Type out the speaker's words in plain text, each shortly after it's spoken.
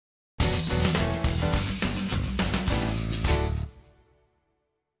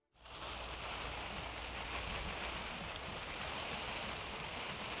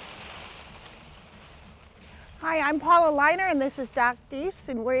Hi, I'm Paula Leiner and this is Doc Deese,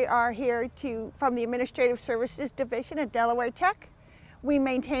 and we are here from the Administrative Services Division at Delaware Tech. We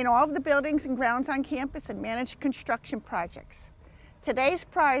maintain all of the buildings and grounds on campus and manage construction projects. Today's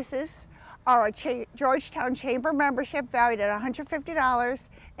prizes are a Georgetown Chamber membership valued at $150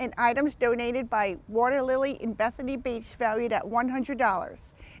 and items donated by Water Lily in Bethany Beach valued at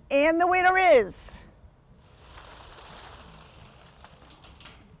 $100. And the winner is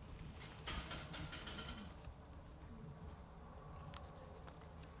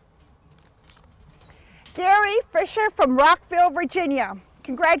Gary Fisher from Rockville, Virginia.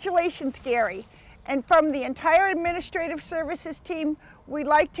 Congratulations, Gary. And from the entire Administrative Services team, we'd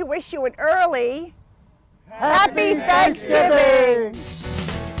like to wish you an early Happy Thanksgiving!